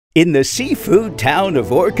In the seafood town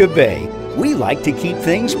of Orca Bay, we like to keep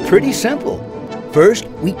things pretty simple. First,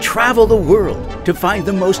 we travel the world to find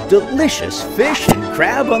the most delicious fish and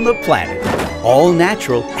crab on the planet, all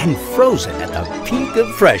natural and frozen at the peak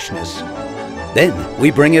of freshness. Then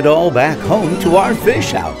we bring it all back home to our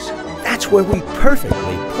fish house. That's where we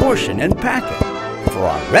perfectly portion and pack it for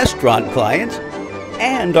our restaurant clients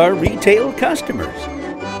and our retail customers.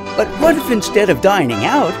 But what if instead of dining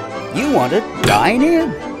out, you want to dine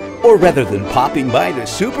in? Or rather than popping by the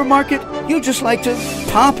supermarket, you just like to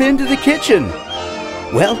pop into the kitchen?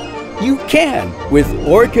 Well, you can with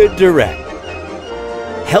Orca Direct.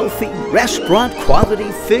 Healthy,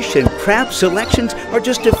 restaurant-quality fish and crab selections are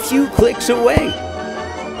just a few clicks away.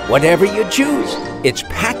 Whatever you choose, it's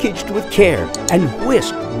packaged with care and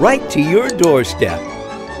whisked right to your doorstep.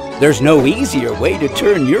 There's no easier way to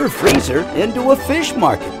turn your freezer into a fish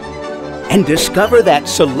market and discover that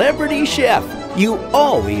celebrity chef you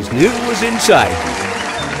always knew was inside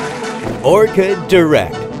you. Orca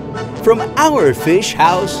Direct. From our fish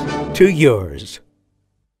house to yours.